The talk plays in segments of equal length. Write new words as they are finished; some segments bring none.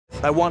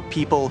I want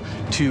people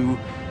to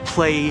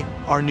play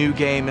our new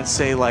game and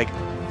say like,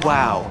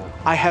 wow,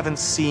 I haven't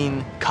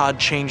seen COD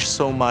change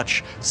so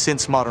much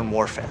since Modern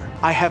Warfare.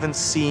 I haven't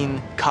seen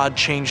COD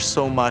change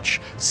so much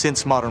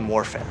since Modern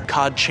Warfare.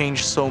 COD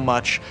changed so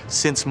much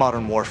since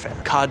Modern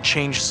Warfare. COD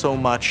changed so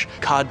much.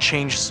 COD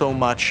changed so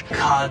much.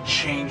 COD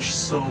changed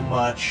so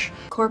much.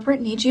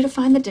 Corporate needs you to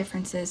find the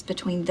differences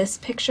between this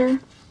picture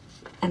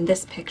and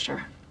this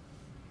picture.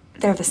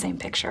 They're the same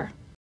picture.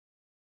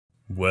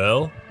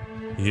 Well,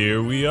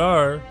 here we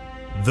are.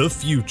 The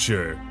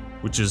future,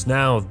 which is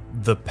now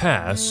the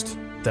past,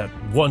 that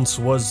once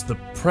was the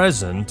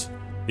present.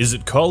 Is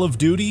it Call of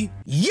Duty?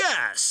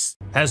 Yes!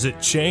 Has it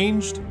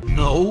changed?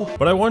 No.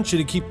 But I want you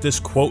to keep this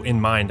quote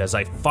in mind as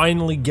I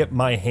finally get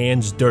my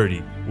hands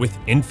dirty with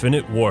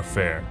Infinite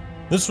Warfare.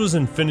 This was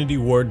Infinity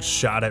Ward's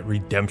shot at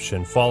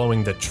redemption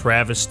following the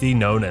travesty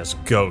known as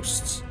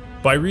Ghosts.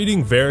 By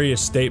reading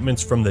various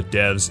statements from the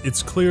devs,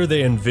 it's clear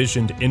they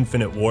envisioned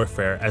Infinite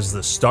Warfare as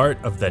the start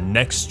of the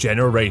next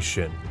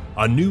generation.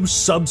 A new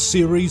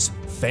sub-series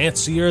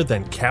fancier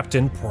than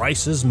Captain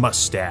Price's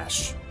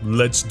mustache.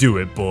 Let's do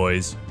it,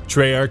 boys.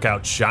 Treyarch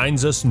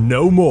outshines us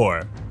no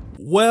more.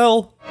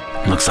 Well...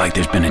 looks like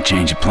there's been a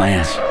change of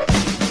plans.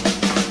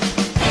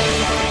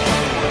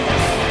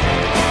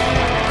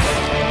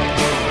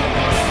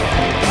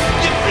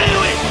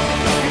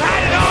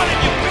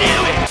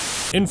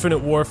 Infinite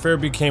Warfare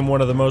became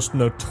one of the most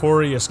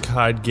notorious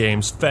COD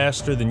games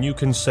faster than you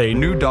can say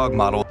new dog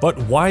model. But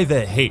why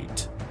the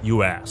hate,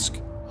 you ask?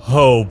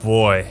 Oh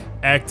boy,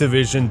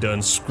 Activision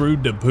done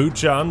screwed the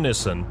pooch on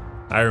this one.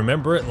 I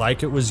remember it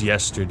like it was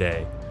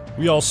yesterday.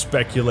 We all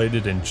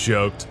speculated and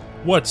joked,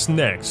 what's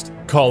next?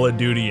 Call of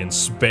Duty in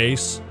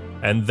space?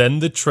 And then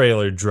the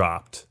trailer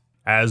dropped,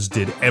 as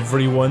did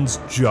everyone's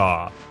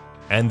jaw,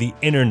 and the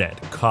internet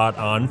caught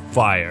on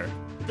fire.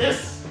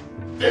 This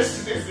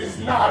is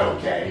not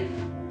okay.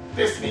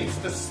 This needs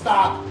to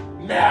stop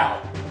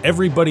now.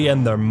 Everybody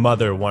and their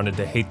mother wanted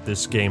to hate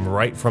this game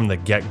right from the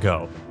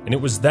get-go, and it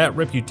was that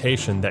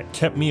reputation that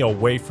kept me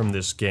away from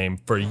this game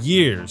for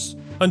years,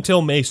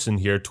 until Mason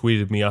here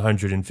tweeted me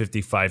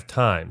 155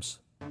 times.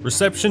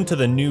 Reception to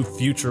the new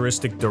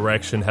futuristic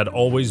direction had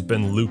always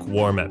been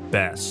lukewarm at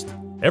best.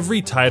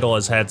 Every title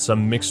has had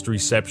some mixed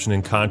reception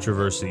and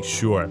controversy,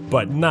 sure,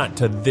 but not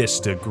to this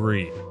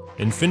degree.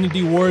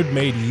 Infinity Ward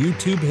made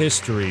YouTube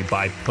history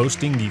by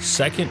posting the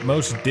second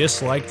most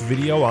disliked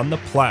video on the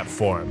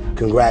platform.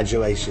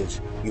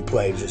 Congratulations, you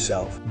played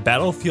yourself.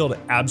 Battlefield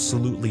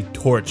absolutely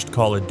torched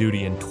Call of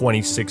Duty in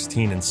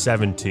 2016 and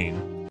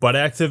 17, but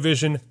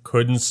Activision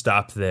couldn't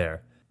stop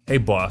there. Hey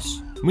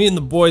boss, me and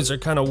the boys are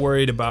kinda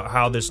worried about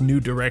how this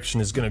new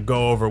direction is gonna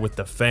go over with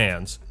the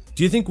fans.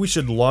 Do you think we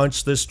should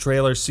launch this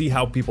trailer, see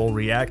how people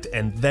react,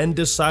 and then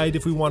decide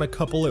if we want to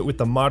couple it with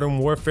the Modern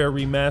Warfare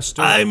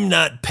remaster? I'm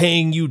not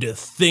paying you to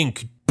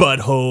think,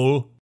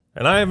 butthole!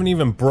 And I haven't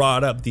even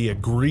brought up the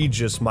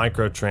egregious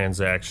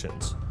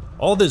microtransactions.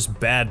 All this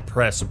bad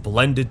press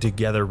blended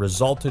together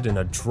resulted in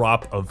a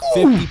drop of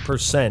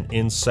 50%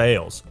 in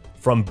sales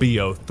from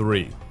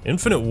BO3.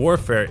 Infinite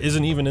Warfare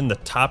isn't even in the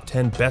top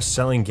 10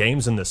 best-selling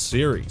games in the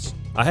series.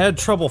 I had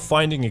trouble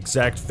finding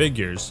exact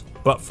figures,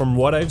 but from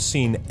what I've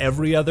seen,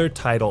 every other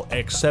title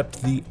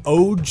except the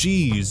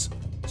OGs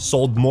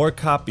sold more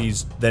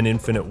copies than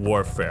Infinite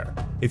Warfare.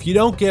 If you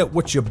don't get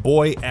what your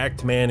boy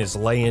Actman is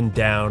laying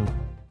down,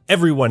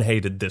 everyone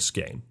hated this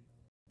game.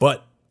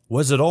 But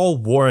was it all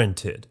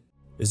warranted?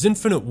 Is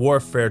Infinite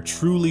Warfare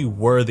truly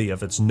worthy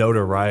of its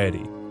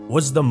notoriety?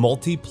 Was the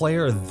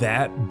multiplayer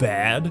that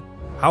bad?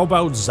 How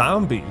about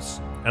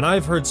zombies? And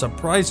I've heard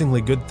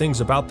surprisingly good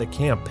things about the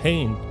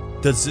campaign.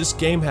 Does this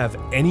game have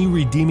any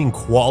redeeming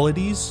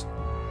qualities?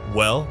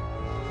 Well,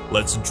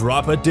 let's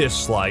drop a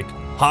dislike,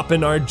 hop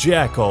in our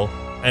jackal,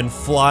 and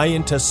fly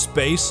into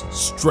space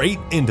straight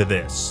into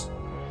this.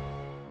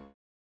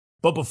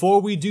 But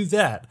before we do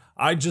that,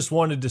 I just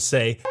wanted to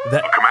say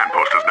that— a command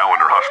post is now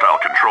under hostile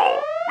control.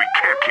 We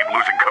can't keep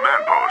losing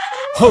command posts.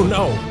 Oh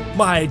no,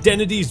 my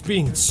identity's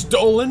being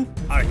stolen?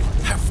 I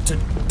have to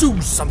do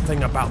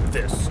something about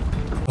this.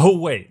 Oh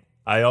wait,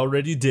 I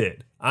already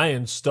did. I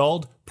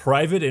installed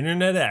private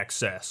internet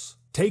access.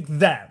 Take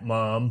that,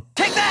 Mom.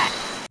 Take that!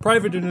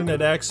 Private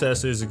internet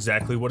access is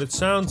exactly what it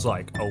sounds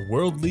like, a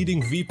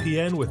world-leading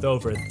VPN with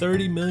over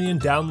 30 million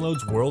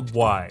downloads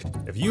worldwide.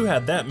 If you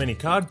had that many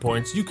COD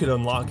points, you could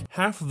unlock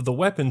half of the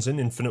weapons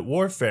in Infinite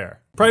Warfare.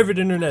 Private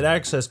internet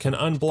access can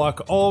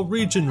unblock all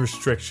region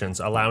restrictions,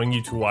 allowing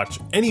you to watch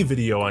any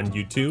video on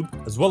YouTube,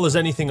 as well as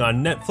anything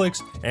on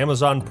Netflix,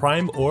 Amazon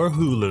Prime, or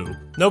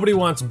Hulu. Nobody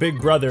wants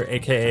Big Brother,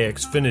 aka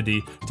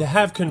Xfinity, to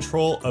have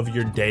control of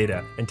your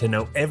data and to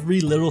know every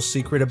little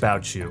secret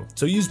about you.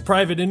 So use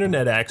private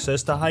internet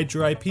access to hide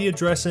your IP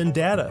address and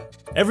data.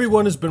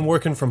 Everyone has been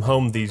working from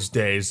home these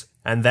days,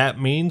 and that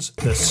means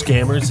the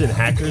scammers and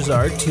hackers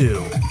are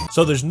too.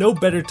 So there's no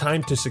better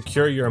time to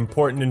secure your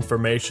important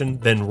information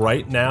than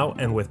right now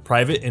and with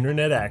private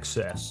internet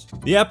access.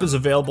 The app is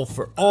available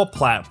for all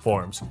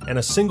platforms, and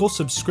a single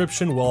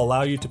subscription will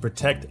allow you to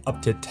protect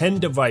up to 10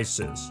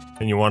 devices.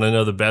 And you want to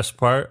know the best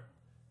part?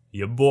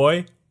 Your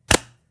boy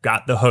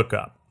got the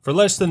hookup. For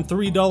less than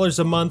 $3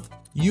 a month,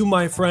 you,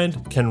 my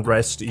friend, can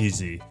rest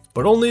easy.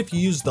 But only if you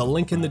use the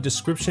link in the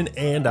description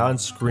and on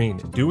screen.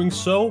 Doing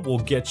so will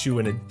get you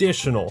an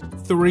additional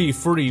 3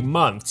 free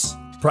months.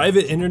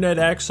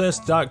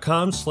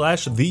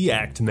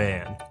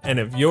 PrivateInternetAccess.com/TheActMan. And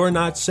if you're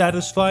not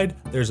satisfied,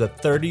 there's a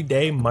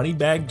 30-day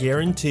money-back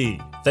guarantee.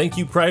 Thank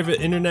you,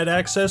 Private Internet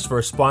Access,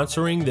 for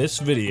sponsoring this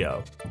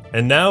video.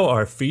 And now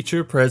our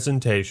feature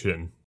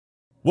presentation.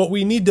 What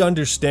we need to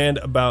understand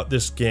about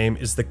this game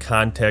is the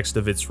context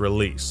of its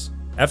release.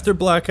 After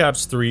Black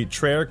Ops 3,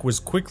 Treyarch was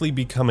quickly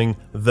becoming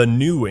the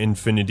new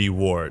Infinity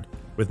Ward,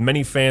 with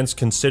many fans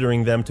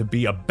considering them to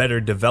be a better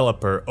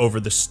developer over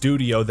the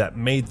studio that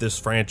made this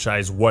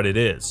franchise what it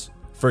is.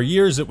 For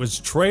years it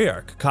was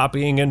Treyarch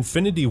copying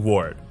Infinity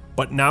Ward,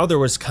 but now there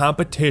was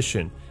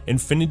competition.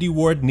 Infinity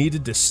Ward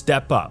needed to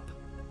step up.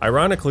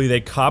 Ironically,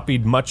 they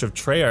copied much of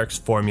Treyarch's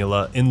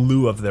formula in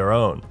lieu of their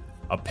own.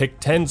 A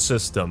pick-10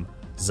 system,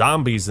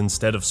 zombies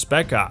instead of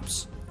Spec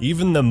Ops.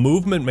 Even the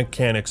movement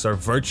mechanics are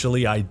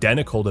virtually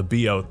identical to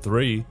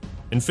BO3.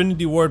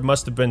 Infinity Ward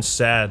must have been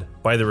sad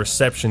by the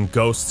reception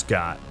Ghosts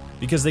got,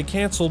 because they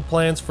cancelled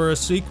plans for a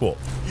sequel.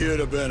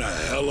 You'd have been a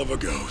hell of a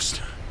ghost.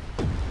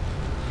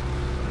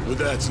 But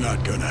that's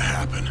not gonna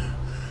happen.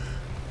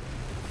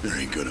 There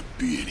ain't gonna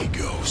be any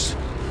ghosts.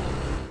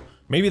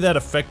 Maybe that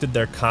affected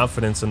their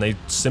confidence and they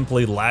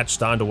simply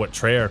latched onto what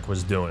Treyarch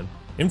was doing.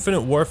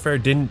 Infinite Warfare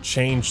didn't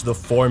change the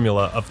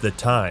formula of the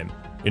time.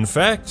 In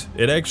fact,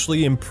 it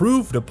actually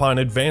improved upon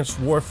Advanced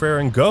Warfare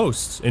and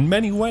Ghosts in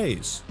many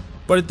ways.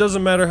 But it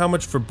doesn't matter how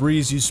much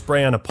Febreze you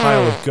spray on a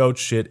pile of goat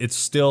shit, it's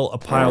still a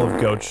pile of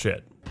goat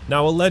shit.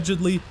 Now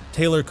allegedly,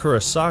 Taylor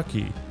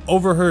Kurosaki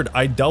overheard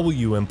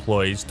IW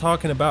employees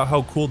talking about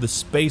how cool the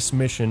space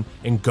mission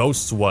in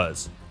Ghosts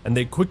was, and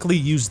they quickly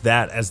used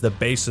that as the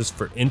basis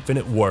for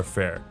Infinite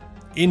Warfare.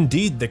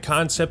 Indeed, the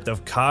concept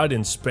of COD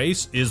in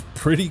space is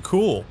pretty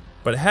cool.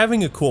 But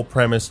having a cool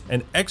premise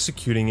and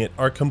executing it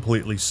are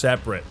completely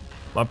separate.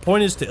 My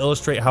point is to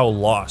illustrate how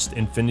lost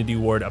Infinity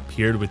Ward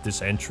appeared with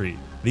this entry.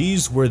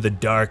 These were the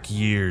dark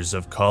years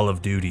of Call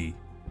of Duty.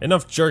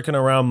 Enough jerking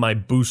around my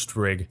boost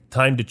rig,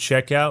 time to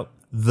check out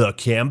the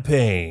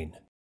campaign.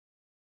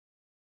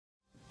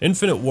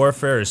 Infinite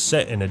Warfare is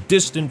set in a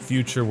distant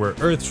future where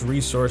Earth's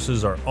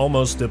resources are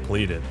almost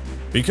depleted.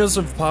 Because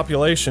of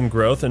population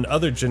growth and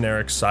other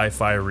generic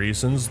sci-fi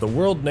reasons, the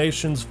world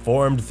nations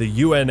formed the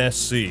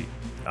UNSC.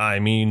 I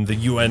mean the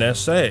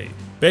UNSA.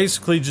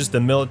 Basically just a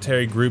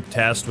military group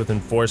tasked with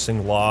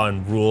enforcing law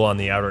and rule on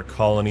the outer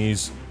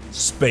colonies.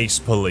 Space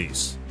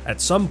Police.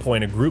 At some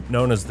point, a group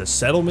known as the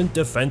Settlement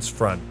Defense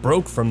Front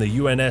broke from the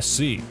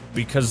UNSC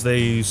because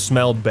they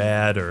smelled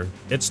bad, or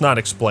it's not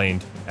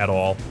explained at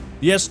all.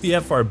 The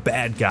SDF are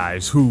bad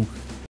guys who,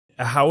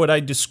 how would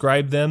I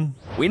describe them?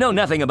 We know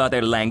nothing about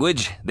their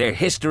language, their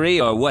history,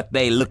 or what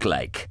they look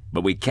like,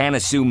 but we can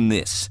assume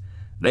this.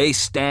 They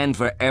stand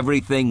for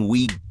everything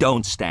we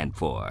don't stand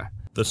for.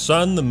 The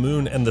sun, the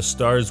moon, and the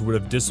stars would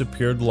have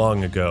disappeared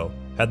long ago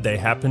had they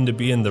happened to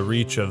be in the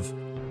reach of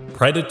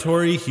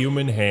predatory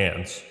human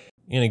hands.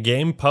 In a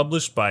game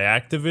published by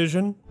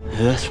Activision?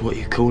 That's what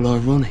you call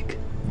ironic.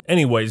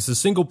 Anyways, the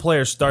single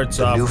player starts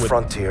off with... The new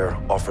frontier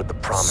offered the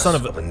promise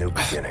of a new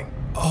beginning.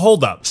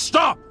 Hold up.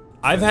 Stop!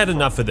 I've had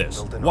enough of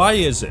this. Why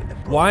is it?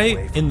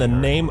 Why, in the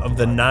name of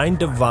the 9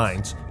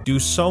 Divines, do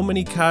so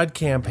many COD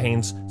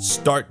campaigns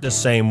start the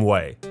same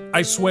way?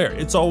 I swear,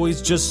 it's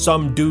always just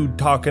some dude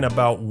talking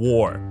about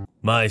war.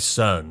 My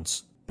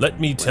sons,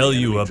 let me tell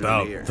you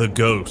about the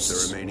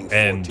ghosts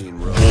and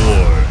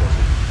war.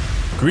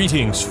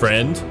 Greetings,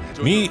 friend.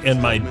 Me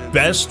and my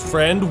best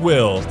friend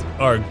Will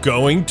are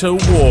going to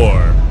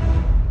war.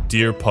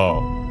 Dear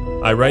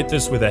Paul, I write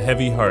this with a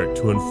heavy heart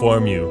to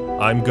inform you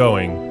I'm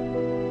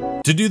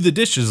going to do the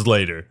dishes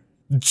later.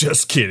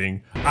 Just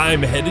kidding.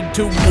 I'm headed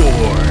to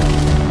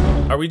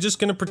war. Are we just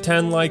gonna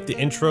pretend like the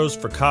intros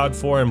for COD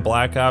 4 and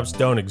Black Ops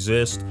don't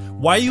exist?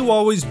 Why you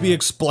always be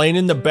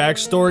explaining the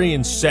backstory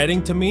and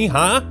setting to me,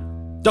 huh?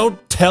 Don't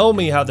tell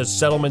me how the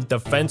Settlement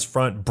Defense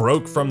Front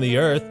broke from the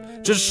Earth.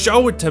 Just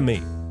show it to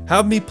me.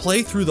 Have me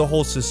play through the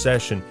whole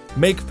secession.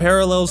 Make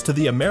parallels to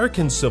the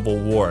American Civil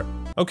War.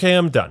 Okay,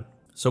 I'm done.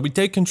 So we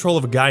take control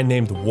of a guy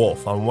named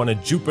Wolf on one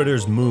of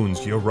Jupiter's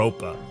moons,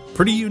 Europa.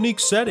 Pretty unique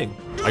setting.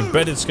 I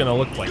bet it's gonna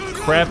look like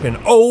crap, and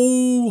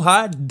oh,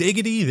 hot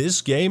diggity,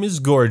 this game is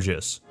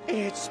gorgeous.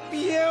 It's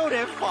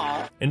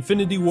beautiful.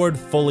 Infinity Ward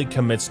fully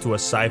commits to a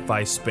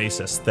sci-fi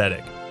space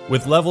aesthetic,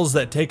 with levels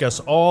that take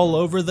us all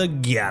over the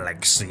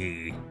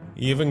galaxy.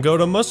 Even go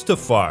to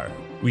Mustafar.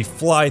 We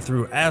fly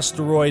through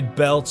asteroid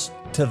belts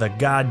to the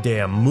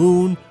goddamn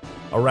moon,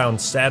 around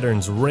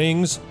Saturn's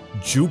rings,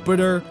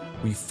 Jupiter.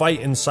 We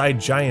fight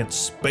inside giant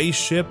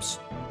spaceships.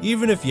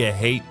 Even if you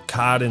hate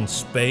COD in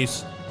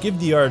space, give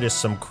the artist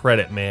some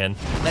credit, man.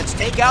 Let's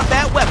take out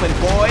that weapon,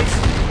 boys!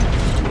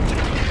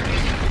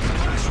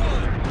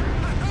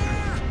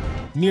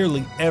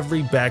 Nearly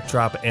every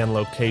backdrop and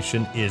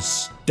location is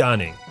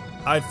stunning.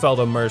 I felt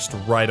immersed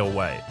right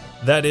away.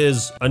 That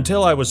is,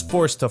 until I was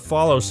forced to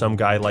follow some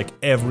guy like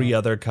every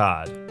other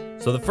COD.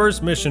 So the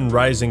first mission,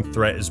 Rising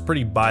Threat, is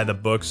pretty by the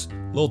books,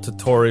 little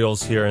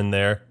tutorials here and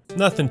there.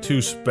 Nothing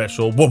too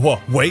special.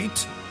 Wait?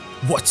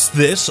 What's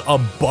this? A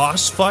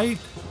boss fight?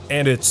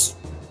 And it's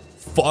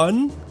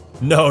fun?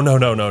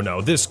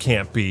 No, this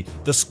can't be.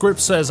 The script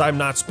says I'm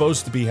not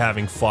supposed to be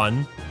having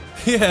fun.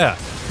 Yeah,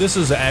 this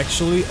is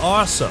actually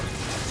awesome.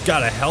 It's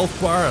got a health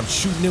bar, I'm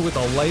shooting it with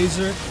a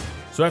laser.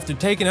 So after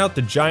taking out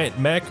the giant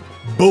mech,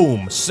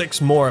 boom,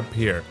 6 more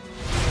appear.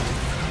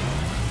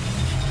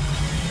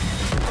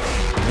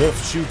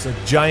 Wolf shoots a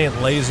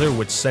giant laser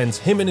which sends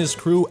him and his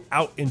crew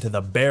out into the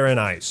barren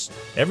ice.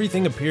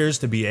 Everything appears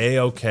to be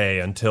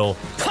a-okay until...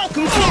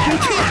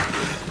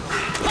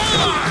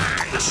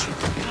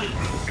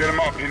 Get him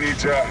up, he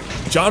needs air.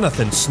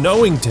 Jonathan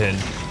Snowington.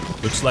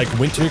 Looks like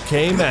winter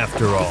came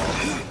after all.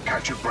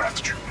 Catch your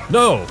breath, Junior.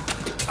 No,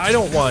 I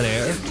don't want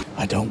air.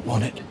 I don't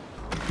want it.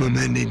 My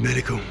men need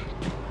medical.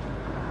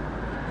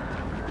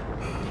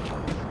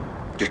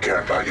 You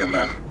care about your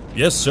men?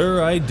 Yes,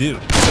 sir, I do.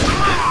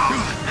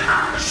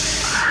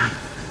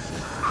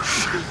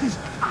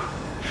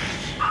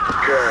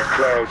 Care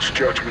clouds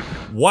judgment.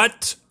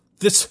 What?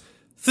 This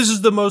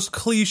is the most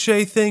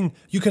cliche thing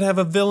you could have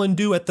a villain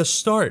do at the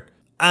start.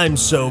 I'm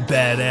so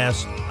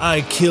badass,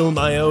 I kill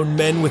my own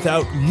men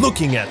without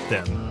looking at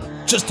them.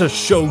 Just to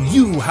show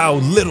you how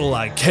little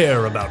I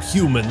care about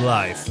human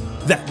life.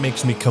 That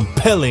makes me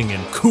compelling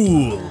and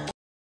cool.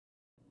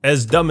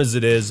 As dumb as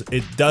it is,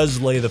 it does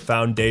lay the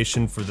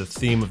foundation for the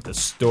theme of the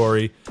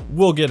story.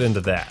 We'll get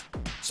into that.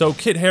 So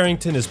Kit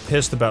Harington is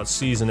pissed about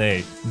Season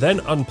 8, then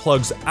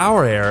unplugs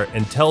our air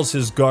and tells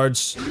his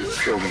guards,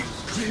 Kill me.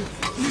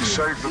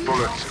 Save the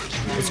bullets.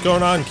 What's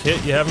going on,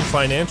 Kit? You having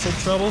financial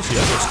troubles?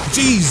 Yes.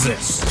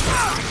 Jesus!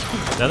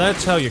 Now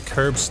that's how you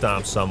curb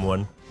stomp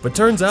someone. But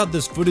turns out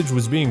this footage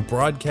was being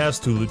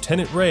broadcast to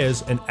Lieutenant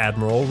Reyes and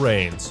Admiral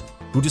Raines,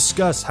 who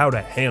discuss how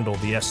to handle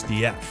the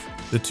SDF.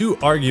 The two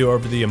argue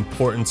over the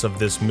importance of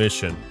this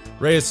mission.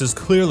 Reyes is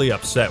clearly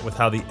upset with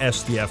how the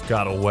SDF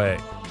got away.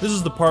 This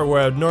is the part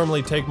where I would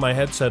normally take my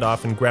headset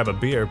off and grab a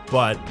beer,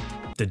 but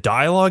the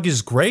dialogue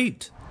is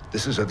great.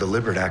 This is a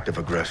deliberate act of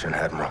aggression,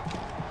 Admiral.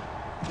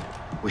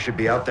 We should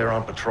be out there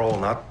on patrol,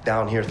 not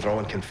down here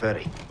throwing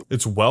confetti.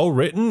 It's well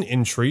written,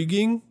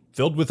 intriguing,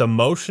 filled with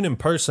emotion and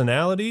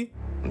personality.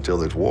 Until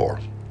there's war,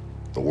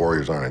 the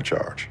warriors aren't in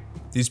charge.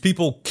 These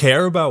people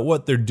care about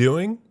what they're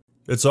doing.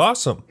 It's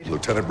awesome.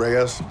 Lieutenant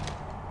Reyes,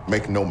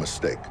 make no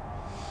mistake.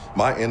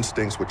 My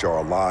instincts, which are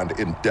aligned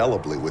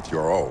indelibly with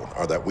your own,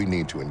 are that we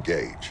need to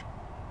engage.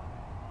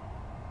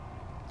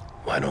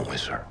 Why don't we,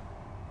 sir?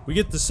 We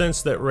get the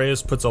sense that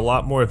Reyes puts a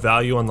lot more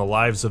value on the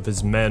lives of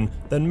his men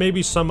than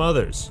maybe some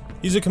others.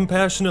 He's a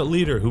compassionate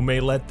leader who may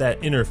let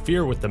that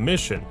interfere with the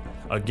mission.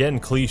 Again,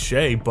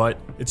 cliche, but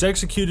it's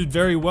executed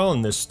very well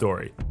in this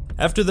story.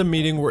 After the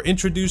meeting, we're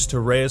introduced to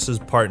Reyes'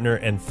 partner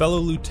and fellow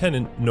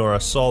lieutenant,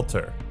 Nora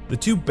Salter. The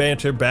two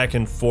banter back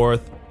and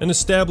forth and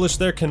establish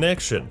their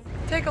connection.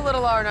 Take a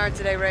little R&R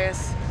today,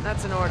 Reyes.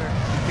 That's an order. You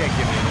can't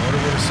give me an order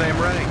with the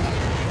same rank.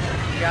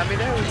 You got me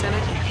there,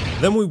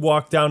 Lieutenant. Then we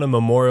walk down a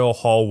memorial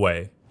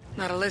hallway.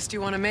 Not a list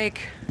you want to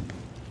make.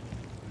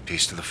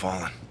 Peace to the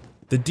fallen.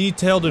 The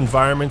detailed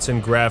environments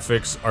and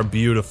graphics are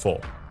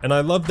beautiful, and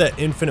I love that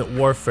Infinite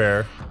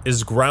Warfare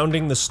is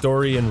grounding the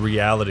story in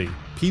reality.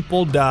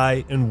 People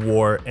die in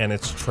war, and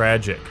it's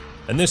tragic.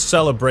 And this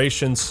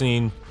celebration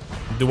scene,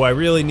 do I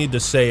really need to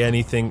say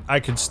anything? I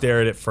could stare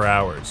at it for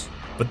hours.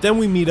 But then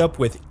we meet up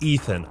with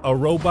Ethan, a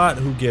robot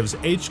who gives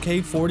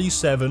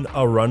HK-47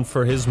 a run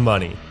for his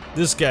money.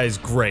 This guy's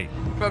great.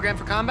 Program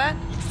for combat?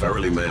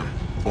 Thoroughly, ma'am.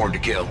 Born to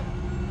kill.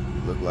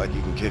 Look like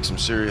you can kick some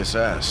serious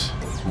ass.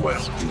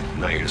 Well,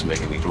 now you're just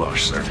making me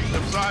blush, sir.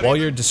 While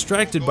you're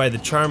distracted by the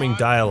charming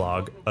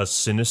dialogue, a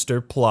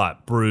sinister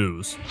plot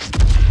brews.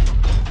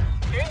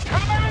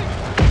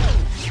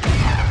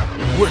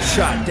 We're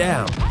shot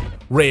down.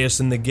 Reyes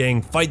and the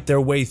gang fight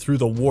their way through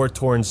the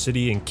war-torn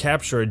city and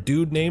capture a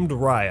dude named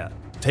Raya,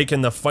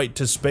 taking the fight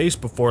to space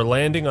before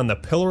landing on the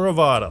Pillar of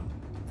Autumn.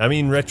 I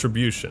mean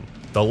Retribution,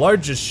 the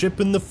largest ship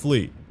in the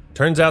fleet.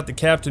 Turns out the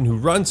captain who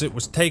runs it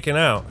was taken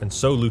out, and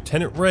so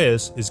Lieutenant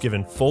Reyes is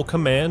given full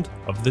command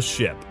of the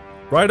ship.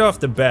 Right off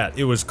the bat,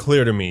 it was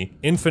clear to me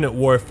Infinite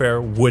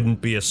Warfare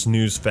wouldn't be a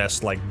snooze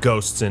fest like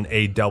Ghosts in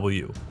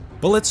AW.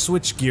 But let's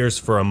switch gears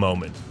for a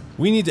moment.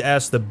 We need to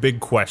ask the big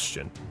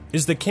question.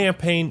 Is the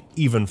campaign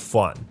even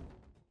fun?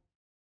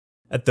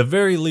 At the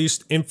very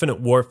least,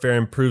 Infinite Warfare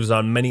improves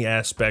on many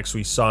aspects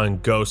we saw in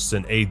Ghosts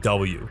and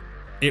AW.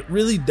 It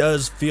really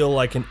does feel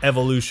like an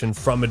evolution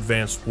from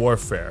Advanced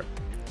Warfare.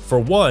 For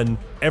one,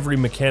 every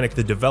mechanic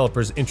the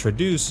developers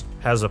introduce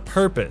has a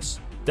purpose.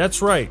 That's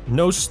right,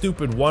 no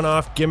stupid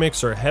one-off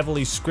gimmicks or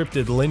heavily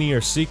scripted linear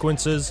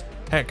sequences.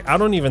 Heck, I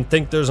don't even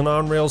think there's an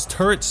on-rails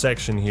turret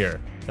section here.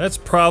 That's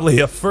probably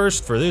a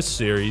first for this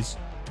series.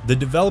 The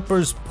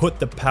developers put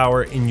the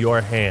power in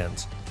your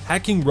hands.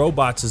 Hacking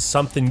robots is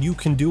something you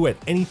can do at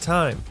any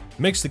time. It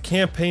makes the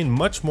campaign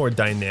much more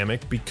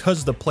dynamic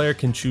because the player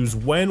can choose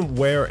when,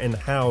 where, and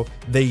how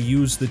they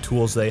use the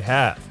tools they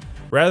have.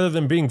 rather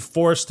than being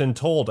forced and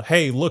told,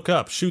 hey, look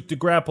up, shoot the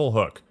grapple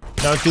hook.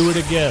 Now do it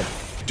again.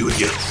 Do it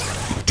again.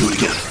 Do it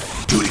again.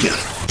 Do it again.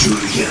 Do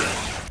it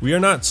again. We are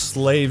not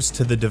slaves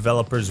to the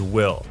developer's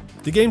will.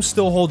 The game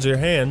still holds your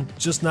hand,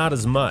 just not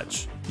as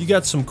much. You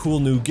got some cool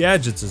new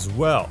gadgets as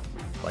well,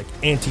 like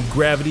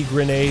anti-gravity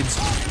grenades,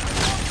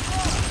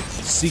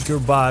 seeker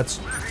bots,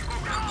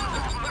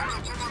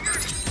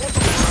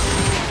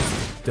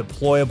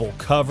 deployable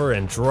cover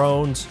and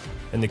drones,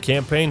 and the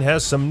campaign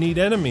has some neat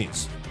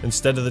enemies.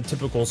 Instead of the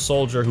typical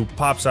soldier who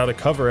pops out of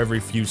cover every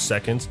few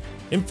seconds,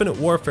 Infinite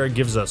Warfare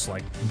gives us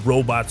like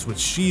robots with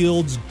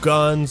shields,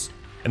 guns,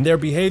 and their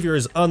behavior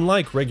is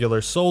unlike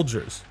regular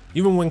soldiers.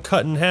 Even when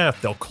cut in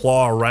half, they'll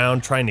claw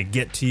around trying to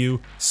get to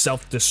you,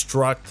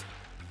 self-destruct.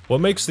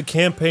 What makes the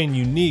campaign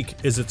unique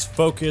is its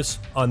focus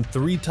on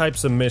 3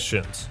 types of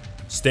missions: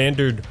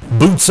 standard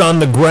boots on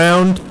the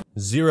ground,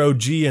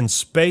 zero-G in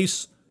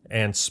space,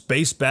 and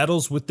space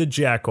battles with the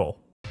Jackal.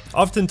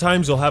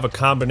 Oftentimes you'll have a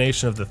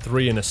combination of the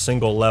 3 in a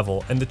single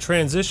level, and the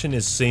transition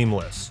is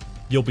seamless.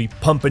 You'll be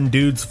pumping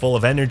dudes full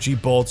of energy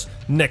bolts,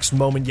 next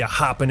moment you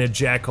hop in a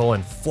Jackal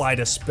and fly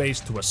to space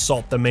to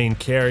assault the main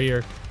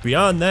carrier.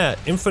 Beyond that,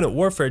 Infinite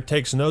Warfare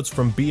takes notes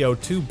from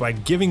BO2 by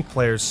giving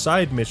players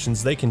side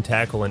missions they can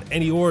tackle in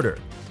any order.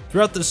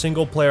 Throughout the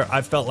single player, I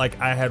felt like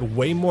I had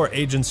way more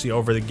agency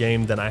over the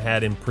game than I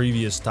had in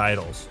previous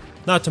titles.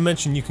 Not to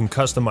mention you can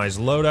customize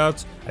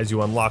loadouts as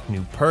you unlock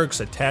new perks,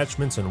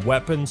 attachments, and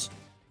weapons.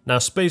 Now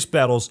space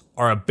battles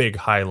are a big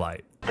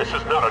highlight. This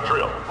is not a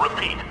drill.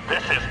 Repeat,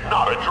 this is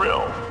not a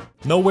drill.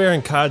 Nowhere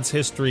in COD's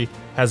history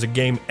has a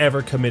game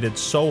ever committed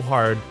so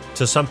hard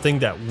to something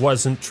that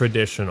wasn't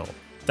traditional.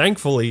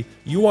 Thankfully,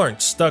 you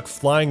aren't stuck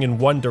flying in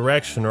one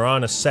direction or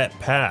on a set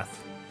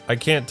path. I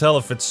can't tell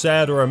if it's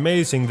sad or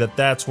amazing that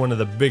that's one of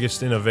the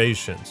biggest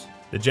innovations.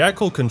 The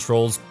Jackal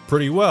controls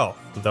pretty well,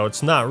 though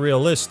it's not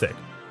realistic.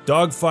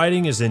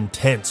 Dogfighting is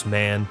intense,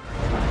 man.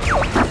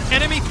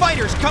 Enemy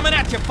fighters coming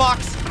at you,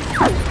 Fox!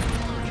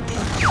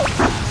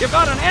 You've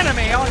got an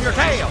enemy on your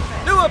tail!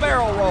 Do a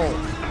barrel roll!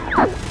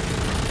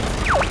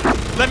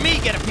 Let me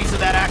get a piece of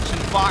that action,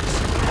 Fox!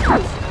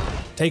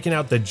 Taking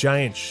out the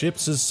giant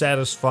ships is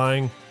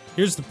satisfying.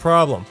 Here's the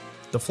problem.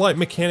 The flight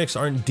mechanics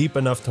aren't deep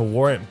enough to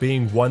warrant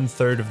being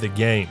 1/3 of the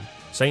game.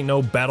 This ain't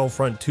no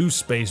Battlefront 2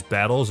 space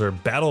battles or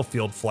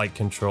Battlefield flight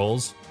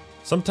controls.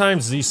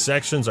 Sometimes these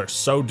sections are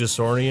so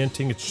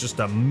disorienting, it's just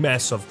a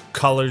mess of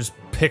colors,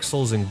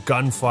 pixels, and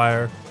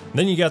gunfire. And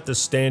then you got the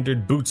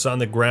standard boots on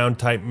the ground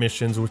type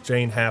missions, which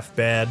ain't half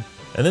bad.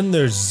 And then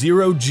there's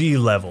zero-G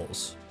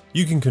levels.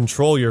 You can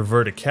control your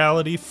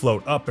verticality,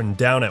 float up and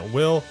down at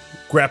will,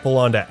 grapple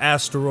onto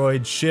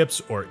asteroids,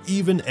 ships, or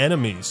even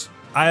enemies.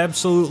 I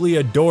absolutely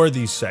adore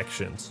these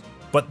sections,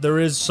 but there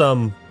is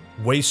some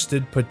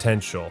wasted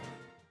potential.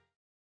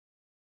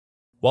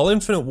 While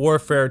Infinite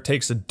Warfare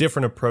takes a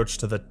different approach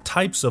to the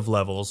types of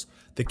levels,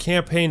 the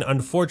campaign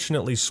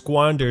unfortunately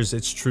squanders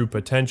its true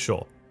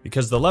potential,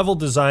 because the level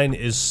design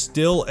is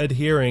still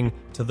adhering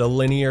to the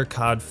linear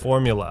COD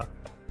formula.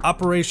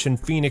 Operation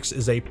Phoenix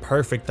is a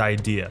perfect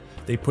idea.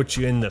 They put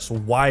you in this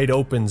wide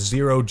open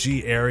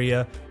zero-G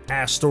area,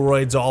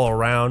 asteroids all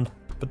around,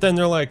 but then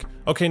they're like,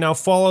 okay, now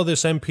follow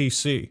this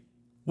NPC.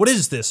 What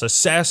is this,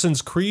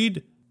 Assassin's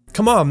Creed?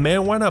 Come on,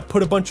 man, why not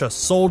put a bunch of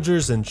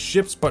soldiers and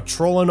ships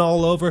patrolling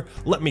all over,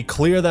 let me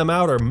clear them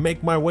out or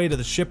make my way to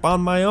the ship on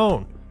my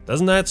own?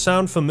 Doesn't that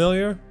sound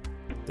familiar?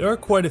 There are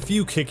quite a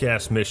few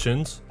kick-ass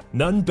missions,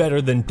 none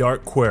better than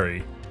Dark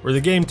Quarry, where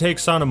the game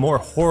takes on a more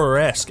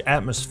horror-esque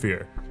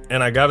atmosphere.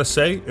 And I gotta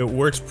say, it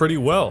works pretty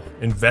well,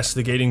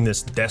 investigating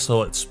this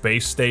desolate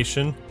space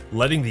station,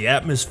 letting the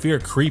atmosphere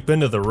creep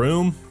into the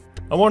room.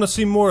 I want to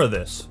see more of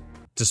this.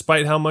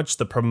 Despite how much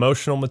the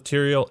promotional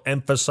material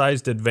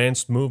emphasized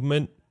advanced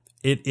movement,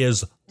 it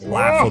is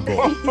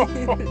laughable,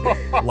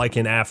 like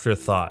an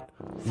afterthought.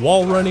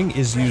 Wall running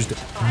is used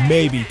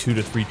maybe 2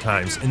 to 3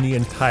 times in the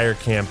entire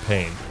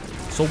campaign.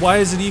 So why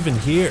is it even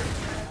here?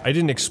 I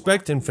didn't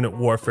expect Infinite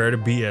Warfare to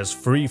be as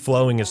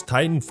free-flowing as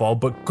Titanfall,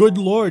 but good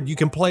lord, you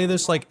can play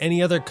this like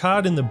any other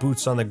COD in the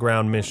boots on the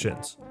ground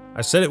missions.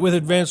 I said it with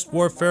Advanced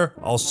Warfare,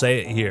 I'll say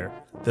it here.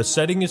 The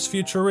setting is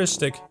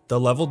futuristic,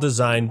 the level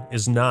design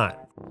is not.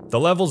 The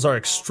levels are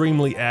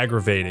extremely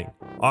aggravating.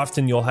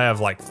 Often you'll have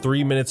like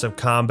 3 minutes of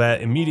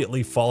combat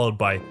immediately followed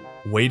by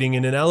waiting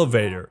in an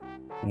elevator,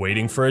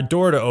 waiting for a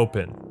door to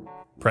open,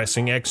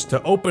 pressing X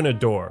to open a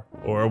door,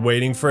 or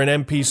waiting for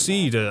an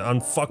NPC to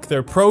unfuck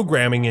their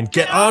programming and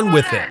get on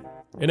with it.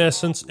 In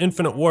essence,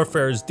 Infinite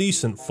Warfare is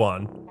decent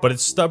fun, but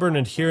its stubborn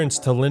adherence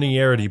to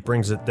linearity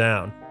brings it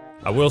down.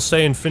 I will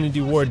say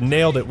Infinity Ward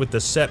nailed it with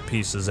the set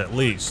pieces at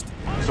least.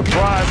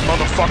 Surprise,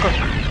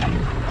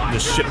 motherfucker! The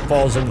ship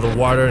falls into the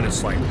water and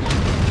it's like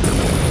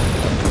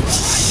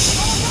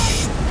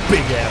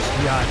big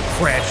ass yacht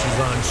crashes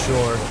on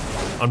shore.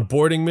 On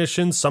boarding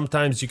missions,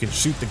 sometimes you can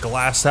shoot the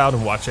glass out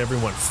and watch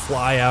everyone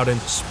fly out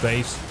into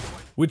space.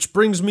 Which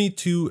brings me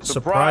to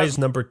surprise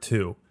number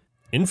 2.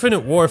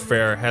 Infinite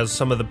Warfare has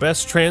some of the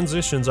best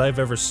transitions I've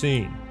ever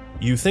seen.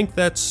 You think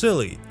that's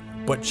silly,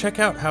 but check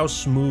out how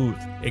smooth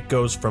it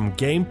goes from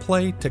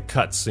gameplay to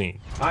cutscene.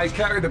 I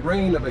carry the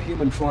brain of a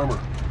human farmer.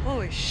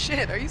 Holy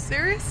shit, are you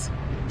serious?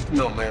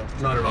 No, ma'am,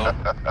 not at all.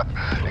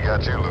 You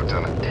got you,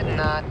 Lieutenant. Did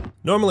not.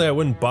 Normally I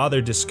wouldn't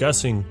bother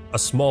discussing a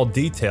small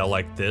detail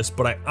like this,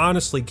 but I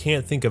honestly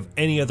can't think of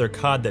any other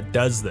COD that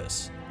does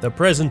this. The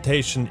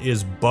presentation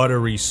is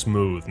buttery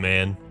smooth,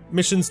 man.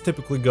 Missions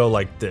typically go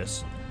like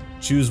this.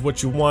 Choose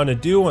what you want to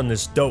do on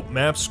this dope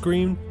map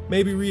screen,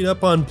 maybe read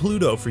up on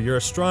Pluto for your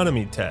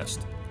astronomy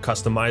test,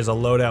 customize a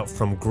loadout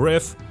from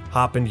Griff,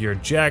 hop into your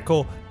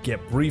Jackal,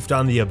 get briefed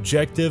on the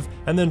objective,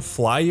 and then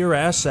fly your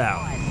ass out.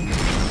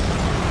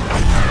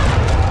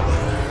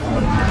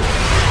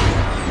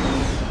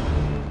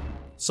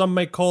 Some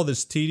may call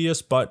this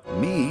tedious, but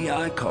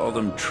I call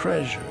them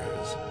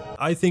treasures.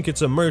 I think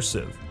it's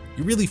immersive.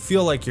 You really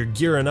feel like you're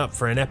gearing up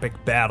for an epic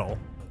battle.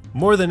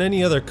 More than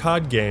any other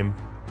COD game,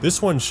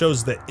 this one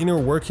shows the inner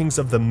workings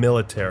of the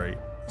military.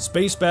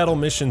 Space battle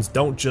missions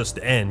don't just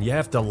end, you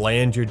have to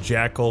land your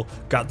Jackal,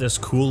 got this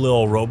cool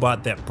little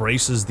robot that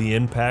braces the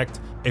impact.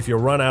 If you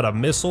run out of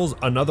missiles,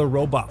 another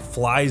robot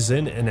flies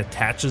in and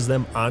attaches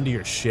them onto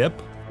your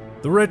ship.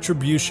 The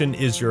Retribution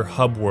is your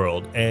hub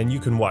world, and you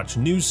can watch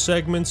news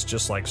segments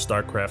just like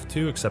StarCraft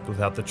 2 except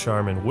without the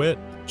charm and wit.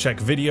 Check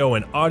video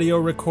and audio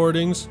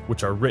recordings,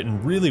 which are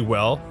written really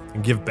well,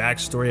 and give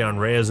backstory on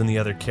Reyes and the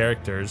other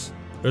characters.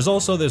 There's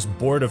also this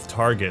board of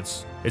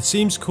targets. It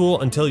seems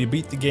cool until you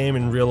beat the game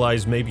and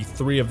realize maybe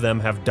 3 of them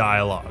have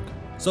dialogue.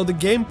 So the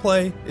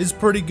gameplay is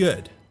pretty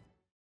good.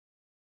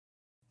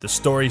 The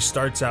story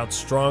starts out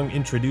strong,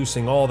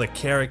 introducing all the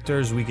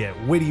characters. We get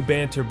witty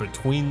banter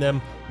between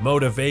them,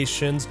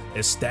 motivations,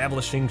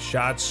 establishing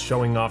shots,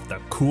 showing off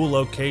the cool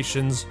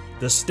locations.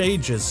 The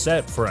stage is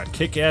set for a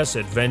kick-ass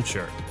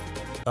adventure.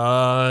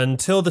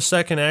 Until the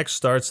second act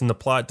starts and the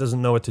plot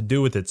doesn't know what to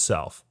do with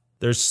itself.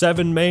 There's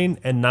 7 main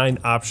and 9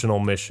 optional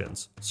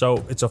missions,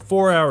 so it's a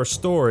 4-hour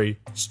story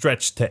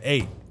stretched to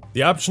 8.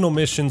 The optional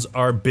missions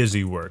are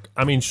busy work.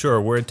 I mean, sure,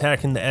 we're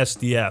attacking the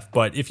SDF,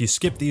 but if you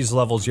skip these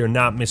levels, you're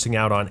not missing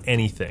out on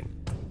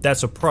anything.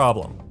 That's a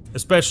problem,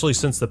 especially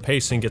since the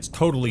pacing gets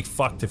totally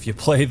fucked if you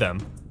play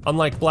them.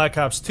 Unlike Black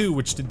Ops 2,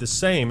 which did the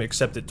same,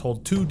 except it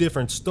told 2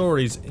 different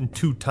stories in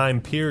 2 time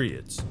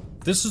periods.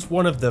 This is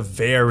one of the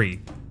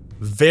very,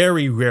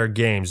 very rare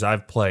games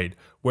I've played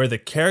where the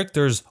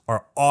characters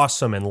are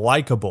awesome and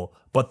likable,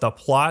 but the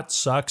plot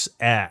sucks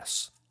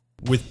ass.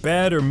 With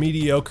bad or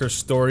mediocre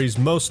stories,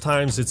 most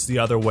times it's the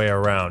other way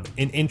around.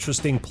 An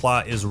interesting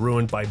plot is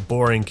ruined by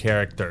boring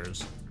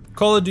characters.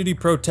 Call of Duty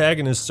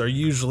protagonists are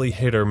usually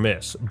hit or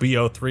miss.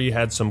 BO3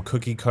 had some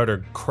cookie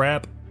cutter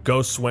crap,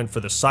 Ghosts went for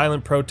the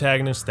silent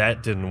protagonist,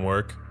 that didn't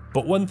work.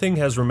 But one thing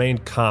has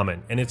remained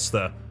common, and it's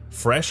the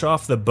fresh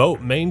off the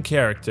boat main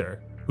character,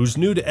 who's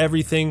new to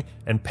everything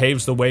and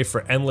paves the way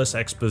for endless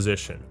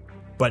exposition.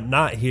 But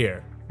not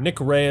here. Nick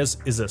Reyes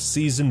is a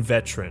seasoned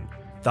veteran,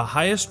 the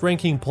highest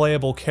ranking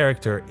playable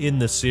character in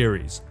the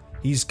series.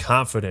 He's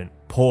confident,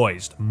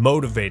 poised,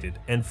 motivated,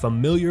 and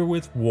familiar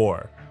with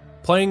war.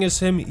 Playing as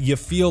him, you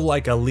feel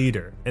like a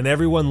leader, and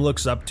everyone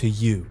looks up to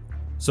you.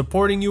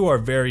 Supporting you are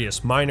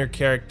various minor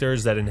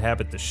characters that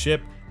inhabit the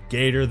ship: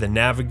 Gator, the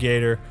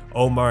navigator;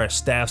 Omar, a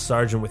staff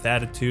sergeant with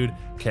attitude;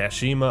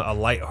 Kashima, a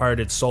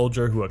light-hearted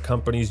soldier who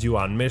accompanies you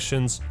on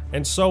missions,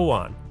 and so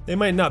on. They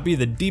might not be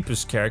the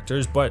deepest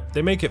characters, but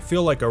they make it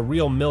feel like a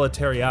real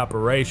military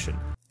operation,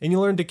 and you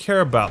learn to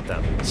care about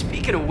them.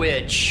 Speaking of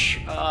which,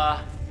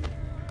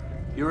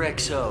 your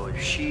XO,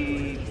 is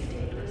she,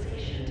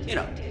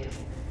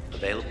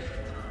 available?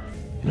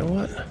 You know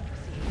what?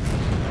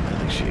 I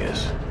think she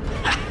is.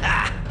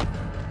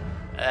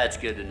 That's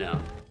good to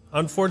know.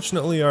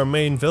 Unfortunately, our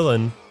main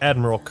villain,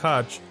 Admiral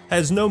Koch,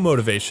 has no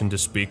motivation to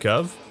speak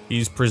of.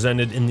 He's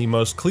presented in the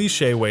most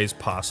cliche ways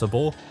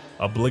possible.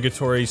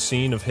 Obligatory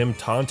scene of him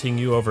taunting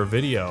you over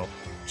video.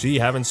 Gee,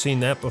 haven't seen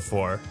that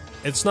before.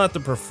 It's not the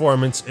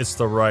performance, it's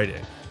the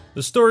writing.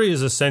 The story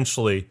is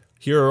essentially,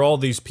 here are all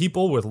these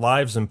people with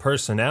lives and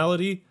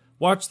personality,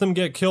 watch them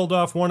get killed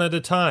off one at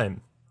a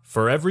time.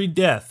 For every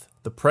death,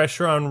 the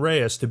pressure on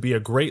Reyes to be a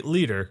great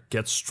leader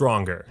gets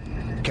stronger.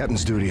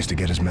 Captain's duty is to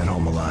get his men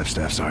home alive,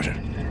 Staff Sergeant.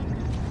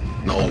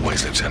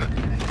 Always, Lieutenant.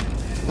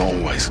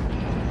 Always.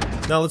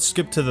 Now let's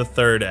skip to the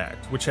third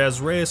act, which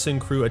has Reyes and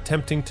crew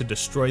attempting to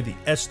destroy the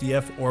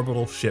SDF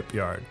orbital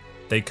shipyard.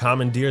 They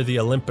commandeer the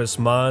Olympus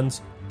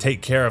Mons,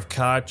 take care of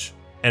Koch,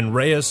 and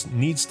Reyes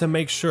needs to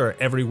make sure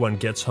everyone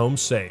gets home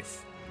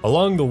safe.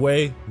 Along the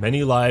way,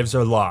 many lives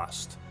are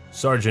lost.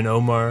 Sergeant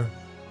Omar,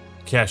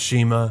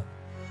 Kashima,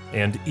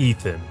 and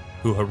Ethan,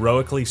 who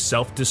heroically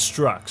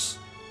self-destructs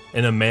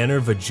in a manner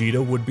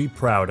Vegeta would be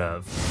proud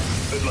of.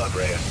 Good luck,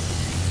 Reyes.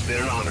 It's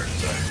been an honor,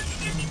 sir.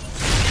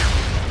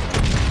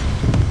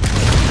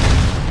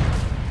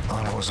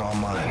 Honor was all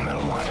mine,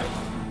 Metal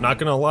One. Not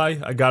gonna lie,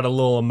 I got a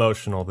little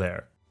emotional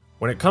there.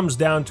 When it comes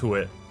down to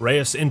it,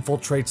 Reyes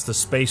infiltrates the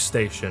space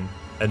station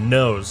and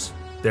knows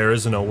there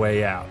isn't a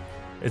way out.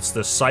 It's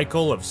the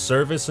cycle of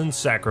service and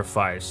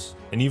sacrifice,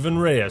 and even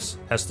Reyes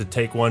has to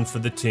take one for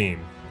the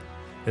team.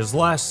 His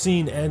last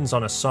scene ends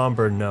on a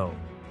somber note.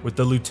 with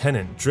the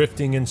lieutenant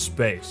drifting in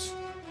space.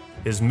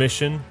 His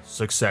mission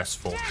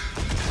successful.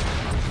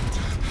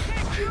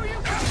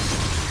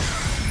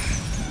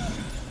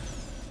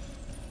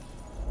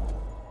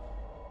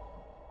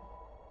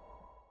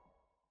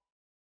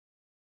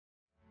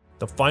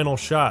 The final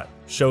shot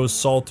shows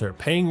Salter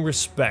paying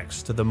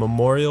respects to the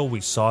memorial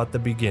we saw at the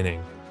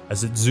beginning.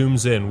 As it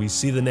zooms in, we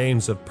see the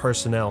names of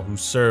personnel who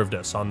served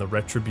us on the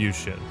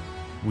Retribution.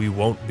 We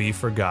won't be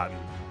forgotten.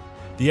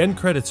 The end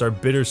credits are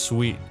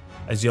bittersweet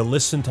as you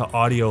listen to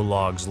audio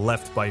logs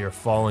left by your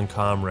fallen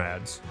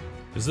comrades.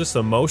 Is this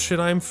emotion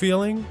I'm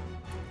feeling?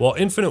 While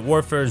Infinite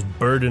Warfare's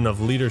burden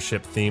of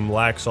leadership theme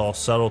lacks all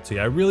subtlety,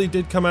 I really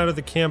did come out of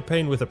the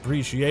campaign with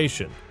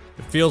appreciation.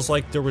 It feels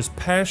like there was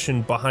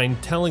passion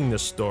behind telling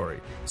this story.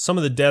 Some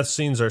of the death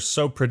scenes are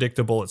so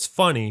predictable it's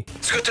funny.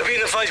 It's good to be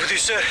in a fight with you,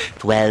 sir.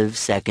 12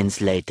 seconds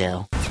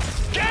later.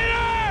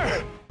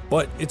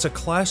 But it's a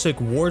classic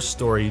war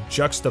story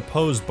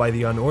juxtaposed by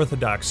the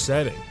unorthodox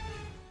setting.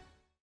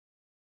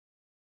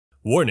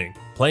 Warning: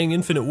 playing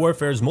Infinite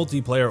Warfare's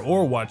multiplayer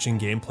or watching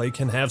gameplay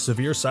can have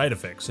severe side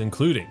effects,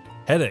 including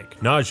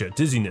headache, nausea,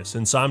 dizziness,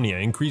 insomnia,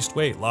 increased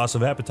weight, loss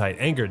of appetite,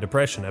 anger,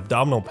 depression,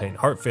 abdominal pain,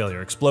 heart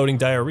failure, exploding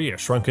diarrhea,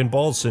 shrunken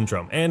balls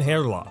syndrome, and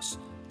hair loss.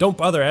 Don't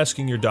bother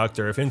asking your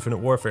doctor if Infinite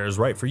Warfare is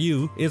right for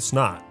you, it's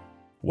not.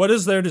 What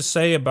is there to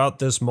say about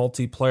this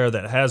multiplayer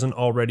that hasn't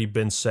already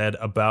been said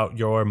about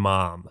your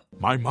mom?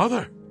 My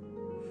mother?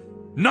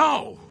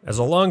 No! As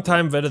a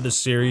longtime vet of the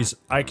series,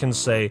 I can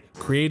say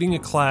creating a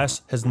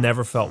class has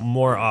never felt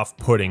more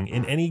off-putting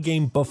in any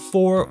game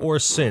before or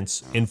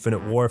since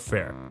Infinite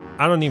Warfare.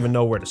 I don't even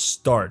know where to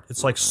start.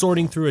 It's like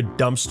sorting through a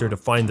dumpster to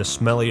find the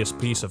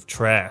smelliest piece of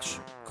trash.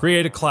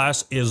 Create a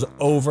class is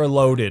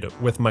overloaded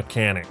with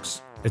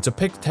mechanics. It's a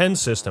pick 10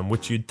 system,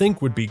 which you'd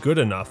think would be good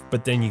enough,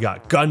 but then you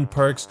got gun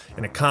perks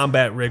and a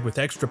combat rig with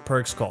extra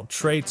perks called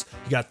traits.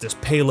 You got this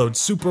payload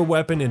super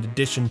weapon in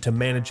addition to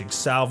managing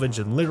salvage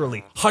and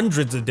literally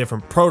hundreds of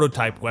different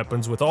prototype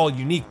weapons with all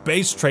unique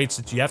base traits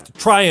that you have to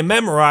try and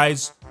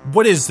memorize.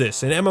 What is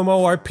this, an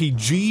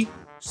MMORPG?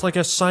 It's like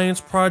a science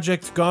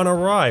project gone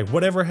awry.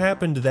 Whatever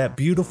happened to that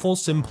beautiful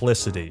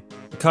simplicity?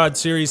 The COD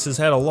series has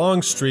had a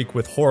long streak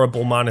with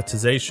horrible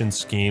monetization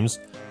schemes,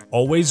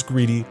 always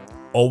greedy,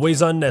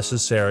 always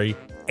unnecessary,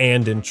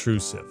 and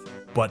intrusive.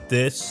 But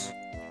this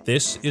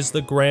is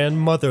the grand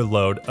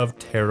motherlode of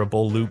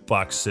terrible loot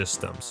box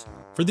systems.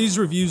 For these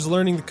reviews,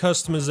 learning the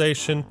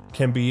customization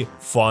can be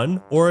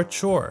fun or a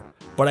chore,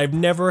 but I've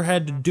never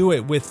had to do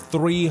it with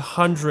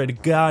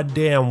 300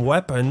 goddamn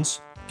weapons.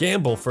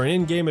 Gamble for an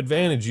in-game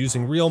advantage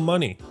using real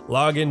money,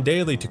 log in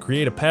daily to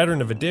create a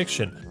pattern of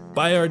addiction,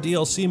 buy our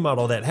DLC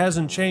model that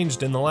hasn't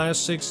changed in the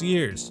last 6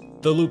 years.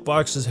 The loot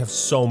boxes have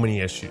so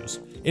many issues.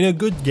 In a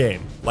good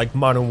game, like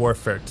Modern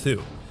Warfare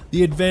 2,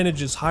 the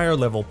advantages higher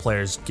level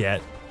players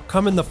get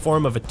come in the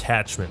form of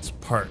attachments,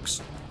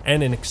 perks,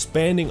 and an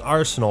expanding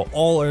arsenal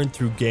all earned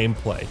through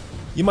gameplay.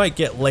 You might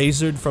get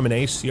lasered from an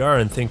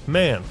ACR and think,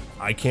 man,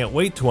 I can't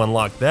wait to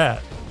unlock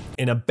that.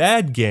 In a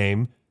bad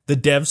game, the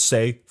devs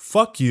say,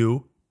 fuck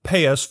you,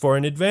 pay us for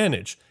an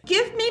advantage.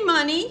 Give me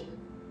money.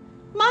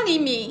 Money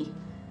me.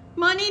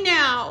 Money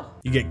now.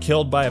 You get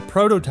killed by a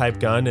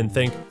prototype gun and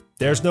think,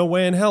 there's no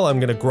way in hell I'm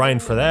gonna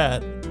grind for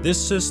that. This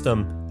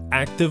system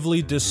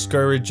actively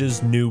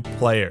discourages new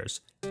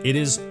players. It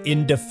is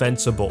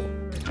indefensible.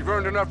 You've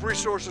earned enough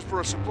resources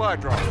for a supply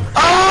drop.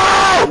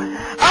 Oh!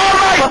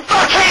 Oh my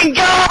fucking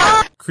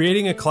god!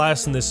 Creating a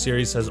class in this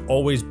series has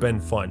always been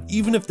fun,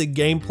 even if the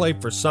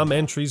gameplay for some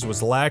entries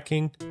was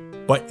lacking.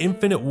 But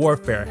Infinite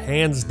Warfare,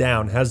 hands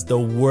down, has the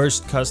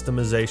worst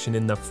customization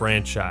in the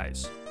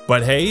franchise.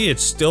 But hey,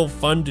 it's still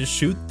fun to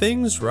shoot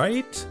things,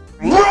 right?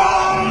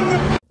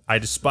 Wrong! I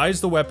despise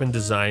the weapon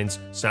designs,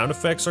 sound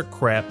effects are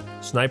crap,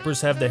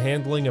 snipers have the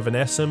handling of an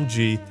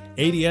SMG,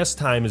 ADS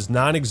time is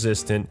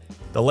non-existent,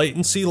 the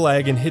latency,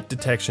 lag, and hit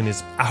detection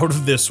is out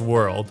of this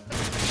world.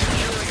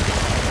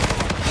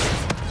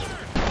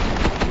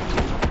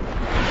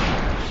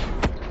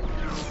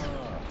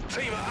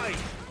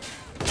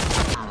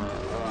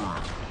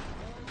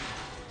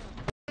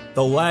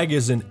 The lag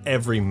is in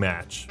every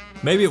match.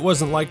 Maybe it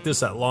wasn't like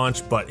this at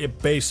launch, but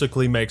it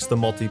basically makes the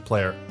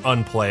multiplayer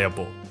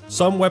unplayable.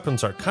 Some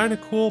weapons are kinda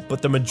cool,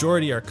 but the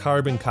majority are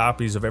carbon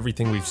copies of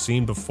everything we've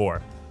seen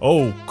before.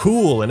 Oh,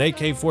 cool, an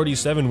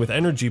AK-47 with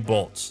energy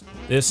bolts.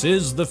 This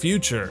is the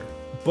future.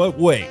 But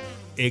wait,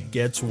 it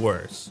gets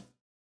worse.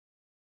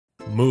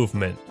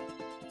 Movement.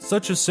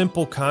 Such a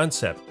simple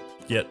concept,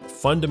 yet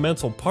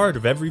fundamental part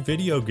of every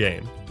video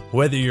game.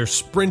 Whether you're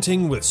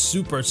sprinting with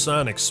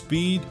supersonic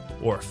speed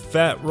or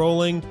fat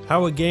rolling,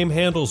 how a game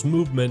handles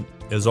movement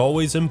is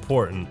always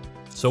important.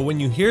 So when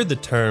you hear the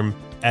term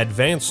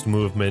advanced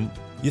movement,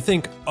 you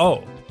think,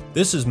 oh,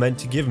 this is meant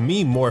to give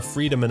me more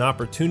freedom and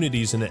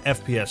opportunities in an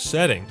FPS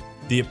setting.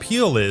 The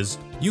appeal is,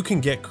 you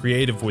can get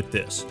creative with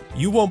this.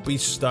 You won't be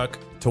stuck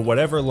to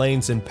whatever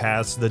lanes and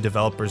paths the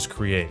developers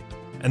create.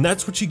 And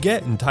that's what you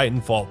get in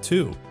Titanfall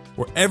 2,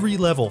 where every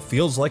level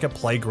feels like a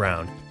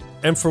playground.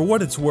 And for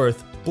what it's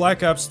worth,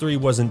 Black Ops 3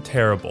 wasn't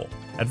terrible.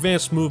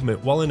 Advanced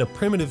movement, while in a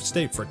primitive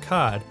state for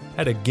COD,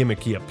 had a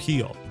gimmicky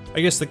appeal.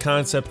 I guess the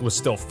concept was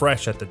still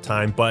fresh at the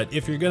time, but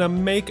if you're gonna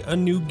make a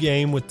new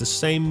game with the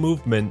same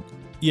movement,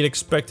 you'd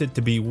expect it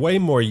to be way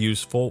more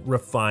useful,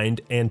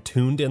 refined, and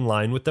tuned in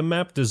line with the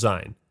map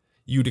design.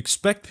 You'd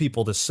expect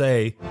people to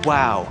say,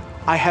 wow,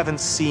 I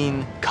haven't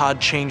seen COD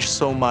change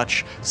so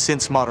much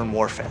since Modern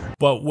Warfare.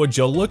 But would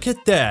you look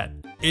at that?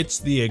 It's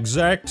the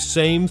exact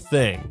same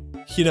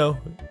thing. You know,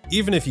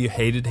 even if you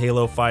hated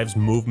Halo 5's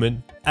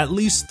movement, at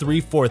least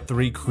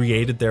 343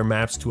 created their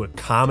maps to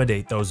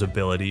accommodate those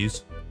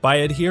abilities. By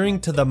adhering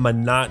to the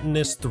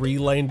monotonous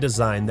 3-lane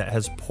design that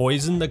has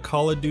poisoned the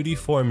Call of Duty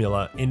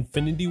formula,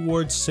 Infinity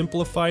Ward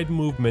simplified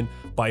movement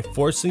by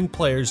forcing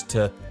players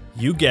to,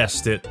 you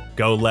guessed it,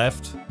 go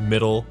left,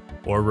 middle,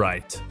 or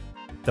right.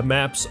 The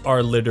maps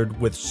are littered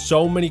with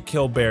so many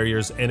kill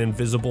barriers and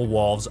invisible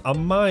walls, a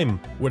mime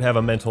would have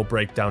a mental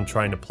breakdown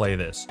trying to play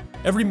this.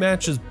 Every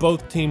match is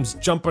both teams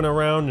jumping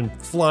around and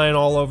flying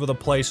all over the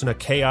place in a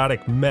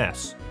chaotic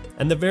mess.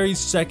 And the very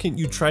second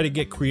you try to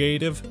get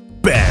creative,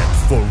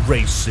 bad for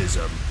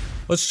racism.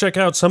 Let's check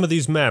out some of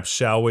these maps,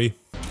 shall we?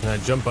 Can I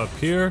jump up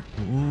here?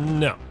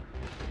 No.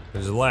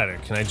 There's a ladder.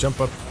 Can I jump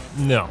up?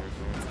 No.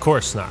 Of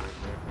course not.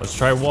 Let's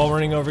try wall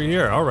running over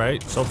here.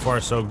 Alright, so far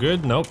so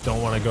good. Nope,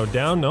 don't want to go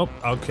down. Nope,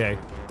 okay,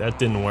 that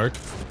didn't work.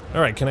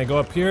 Alright, can I go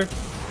up here?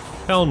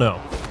 Hell no.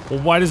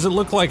 Well, why does it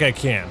look like I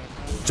can?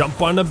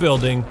 Jump on the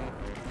building.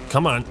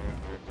 Come on.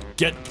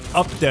 Get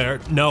up there.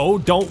 No,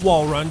 don't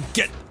wall run.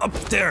 Get up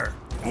there.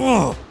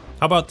 Ugh.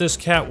 How about this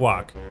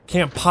catwalk?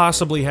 Can't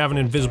possibly have an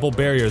invisible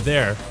barrier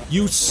there.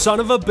 You son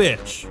of a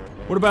bitch.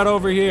 What about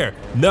over here?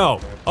 No,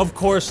 of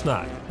course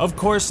not. Of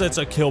course that's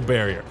a kill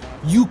barrier.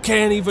 You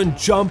can't even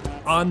jump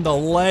on the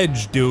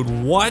ledge, dude.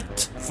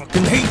 What?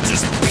 Fucking hate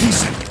this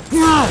piece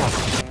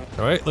of...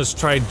 Alright, let's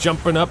try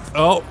jumping up.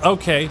 Oh,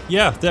 okay.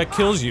 Yeah, that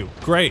kills you.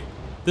 Great.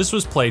 This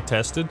was play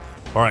tested.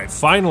 Alright,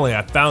 finally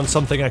I found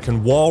something I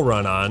can wall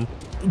run on.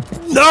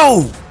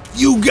 No!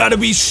 You gotta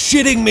be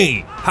shitting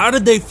me! How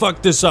did they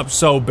fuck this up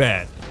so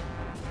bad?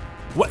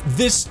 What?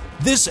 This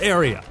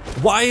area.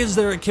 Why is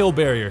there a kill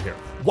barrier here?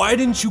 Why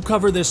didn't you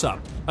cover this up?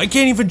 I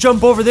can't even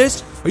jump over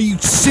this? Are you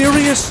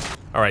serious?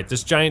 Alright,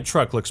 this giant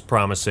truck looks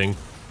promising.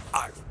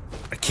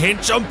 I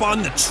can't jump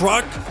on the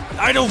truck?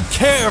 I don't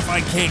care if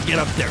I can't get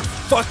up there.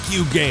 Fuck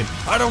you, game.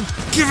 I don't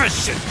give a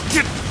shit.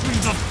 Get me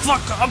the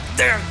fuck up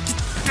there.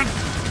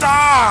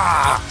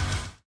 Ah!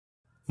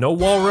 No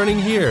wall running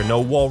here,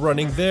 no wall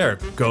running there.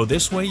 Go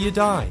this way, you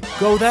die.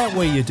 Go that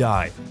way, you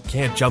die.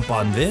 Can't jump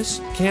on this,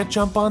 can't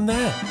jump on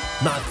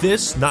that. Not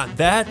this, not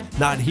that,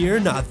 not here,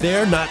 not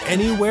there, not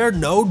anywhere.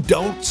 No,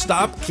 don't,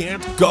 stop,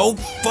 can't, go.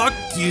 Fuck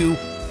you,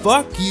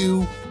 fuck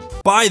you.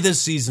 Buy the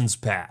season's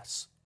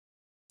pass.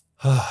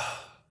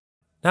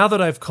 Now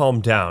that I've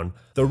calmed down,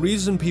 the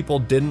reason people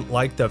didn't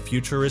like the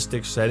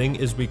futuristic setting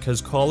is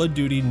because Call of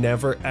Duty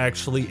never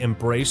actually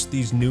embraced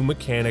these new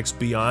mechanics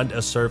beyond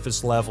a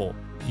surface level.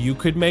 You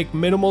could make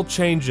minimal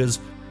changes,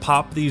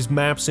 pop these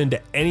maps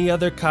into any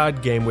other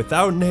COD game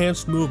without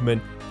enhanced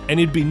movement, and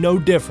it'd be no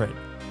different.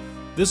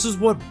 This is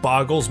what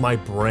boggles my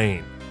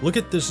brain. Look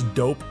at this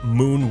dope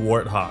moon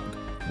warthog.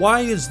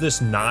 Why is this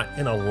not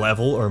in a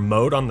level or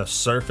mode on the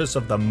surface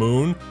of the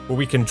moon where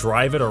we can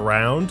drive it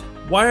around?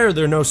 Why are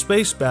there no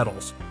space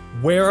battles?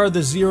 Where are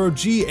the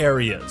zero-G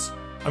areas?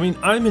 I mean,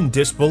 I'm in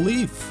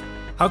disbelief.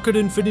 How could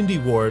Infinity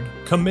Ward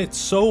commit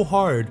so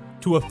hard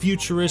to a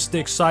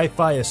futuristic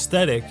sci-fi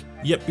aesthetic,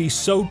 yet be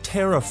so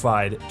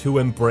terrified to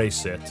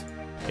embrace it?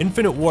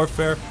 Infinite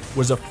Warfare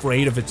was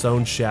afraid of its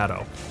own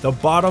shadow. The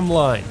bottom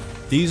line,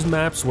 these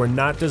maps were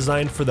not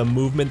designed for the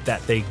movement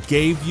that they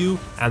gave you,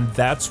 and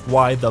that's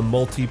why the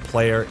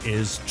multiplayer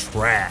is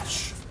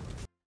trash.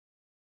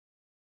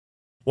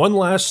 One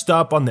last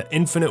stop on the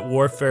Infinite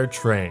Warfare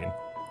train.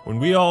 When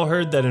we all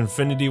heard that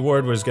Infinity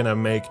Ward was gonna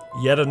make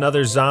yet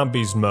another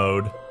zombies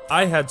mode,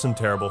 I had some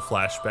terrible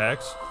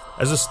flashbacks.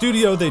 As a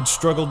studio, they'd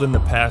struggled in the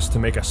past to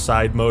make a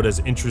side mode as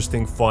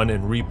interesting, fun,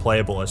 and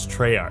replayable as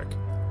Treyarch.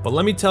 But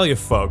let me tell you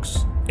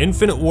folks,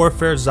 Infinite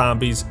Warfare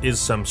Zombies is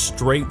some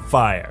straight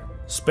fire.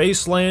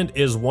 Spaceland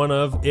is one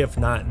of, if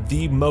not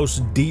the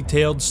most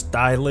detailed,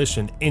 stylish,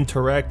 and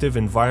interactive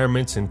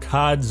environments in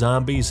COD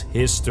Zombies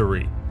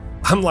history.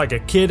 I'm like a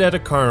kid at a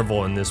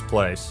carnival in this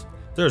place.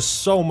 There's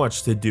so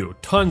much to do,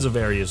 tons of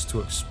areas to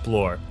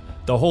explore.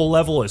 The whole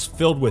level is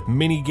filled with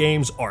mini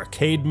games,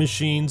 arcade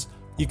machines.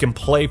 You can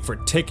play for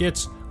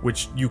tickets,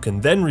 which you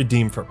can then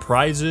redeem for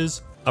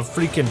prizes. A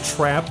freaking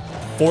trap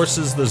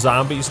forces the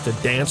zombies to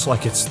dance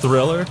like it's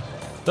Thriller.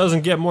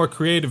 Doesn't get more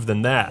creative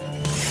than that.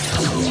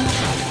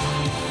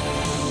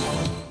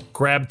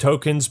 Grab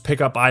tokens,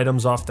 pick up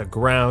items off the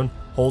ground,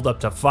 hold up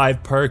to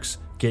 5 perks,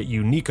 get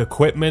unique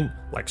equipment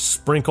like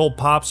sprinkle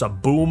pops, a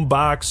boom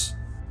box,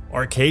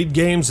 arcade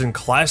games and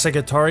classic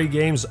Atari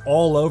games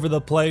all over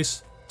the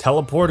place,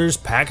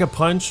 teleporters,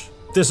 pack-a-punch.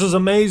 This is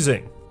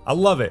amazing. I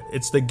love it.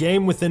 It's the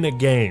game within a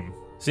game.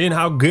 Seeing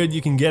how good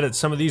you can get at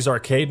some of these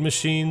arcade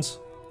machines?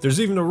 There's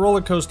even a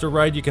roller coaster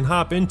ride you can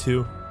hop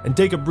into and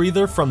take a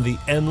breather from the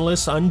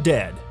endless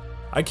undead.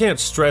 I can't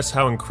stress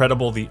how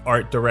incredible the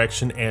art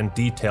direction and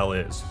detail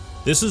is.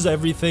 This is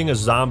everything a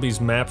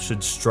zombies map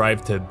should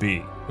strive to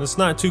be. It's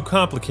not too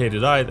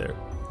complicated either.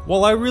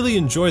 While I really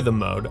enjoy the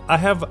mode, I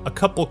have a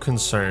couple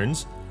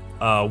concerns.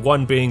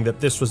 One being that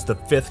this was the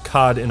 5th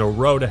COD in a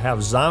row to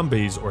have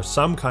zombies or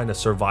some kind of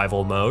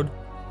survival mode.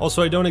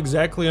 Also, I don't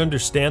exactly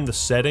understand the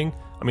setting.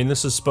 I mean,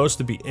 this is supposed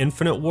to be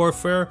Infinite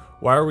Warfare.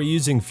 Why are we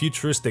using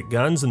futuristic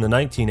guns in the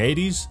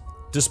 1980s?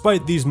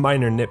 Despite these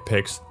minor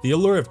nitpicks, the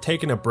allure of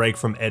taking a break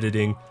from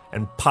editing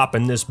and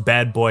popping this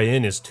bad boy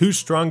in is too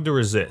strong to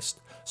resist.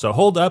 So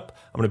hold up,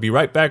 I'm gonna be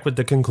right back with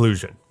the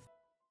conclusion.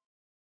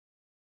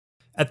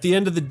 At the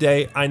end of the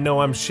day, I know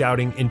I'm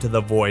shouting into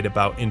the void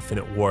about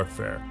Infinite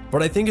Warfare,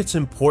 but I think it's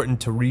important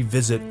to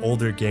revisit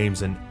older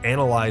games and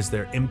analyze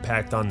their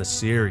impact on the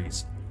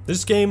series.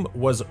 This game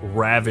was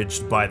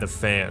ravaged by the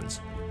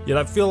fans, yet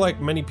I feel like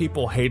many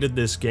people hated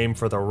this game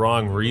for the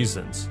wrong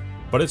reasons.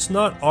 But it's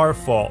not our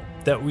fault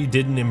that we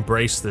didn't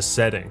embrace the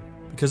setting,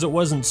 because it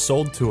wasn't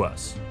sold to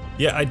us.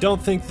 Yeah, I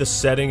don't think the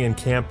setting and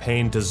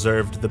campaign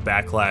deserved the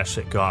backlash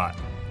it got.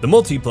 The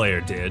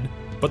multiplayer did,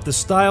 but the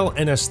style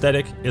and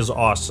aesthetic is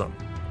awesome.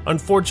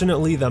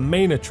 Unfortunately, the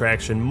main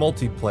attraction,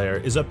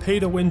 multiplayer, is a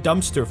pay-to-win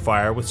dumpster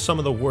fire with some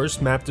of the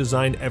worst map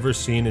design ever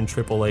seen in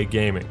AAA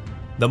gaming.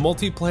 The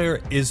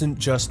multiplayer isn't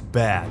just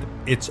bad,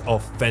 it's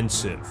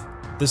offensive.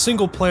 The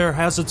single player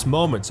has its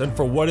moments and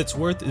for what it's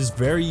worth is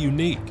very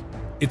unique.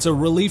 It's a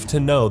relief to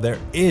know there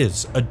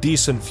is a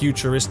decent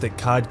futuristic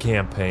COD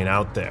campaign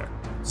out there.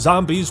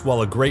 Zombies,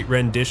 while a great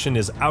rendition,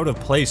 is out of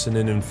place in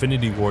an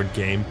Infinity Ward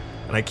game,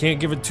 and I can't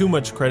give it too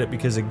much credit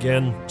because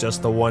again,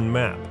 just the one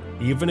map,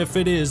 even if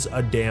it is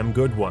a damn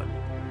good one.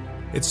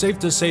 It's safe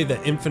to say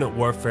that Infinite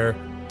Warfare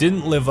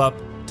didn't live up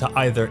to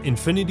either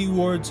Infinity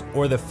Ward's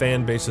or the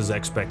fanbase's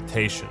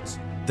expectations.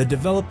 The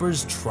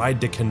developers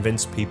tried to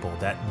convince people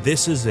that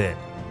this is it,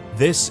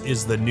 this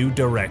is the new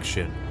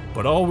direction,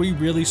 but all we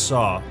really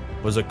saw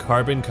was a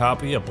carbon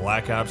copy of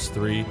Black Ops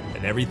 3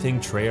 and everything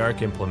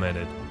Treyarch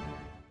implemented.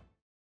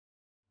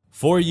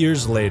 4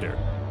 years later,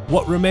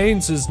 what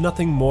remains is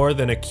nothing more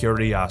than a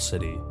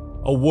curiosity,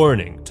 a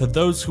warning to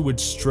those who would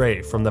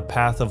stray from the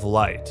path of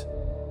light,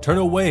 turn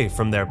away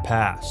from their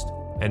past,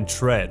 and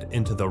tread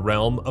into the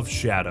realm of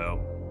shadow.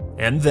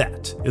 And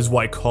that is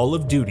why Call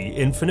of Duty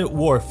Infinite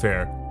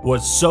Warfare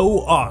was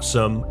so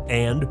awesome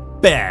and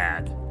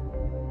bad.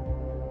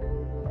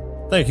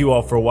 Thank you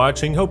all for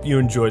watching, hope you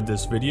enjoyed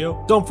this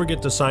video. Don't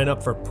forget to sign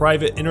up for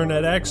private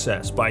internet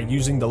access by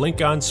using the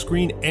link on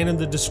screen and in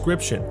the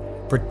description.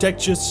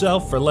 Protect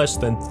yourself for less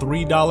than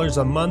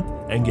 $3 a month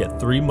and get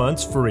 3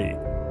 months free.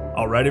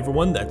 Alright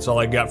everyone, that's all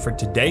I got for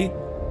today.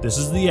 This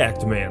is the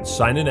Act Man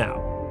signing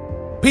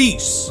out.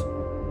 Peace!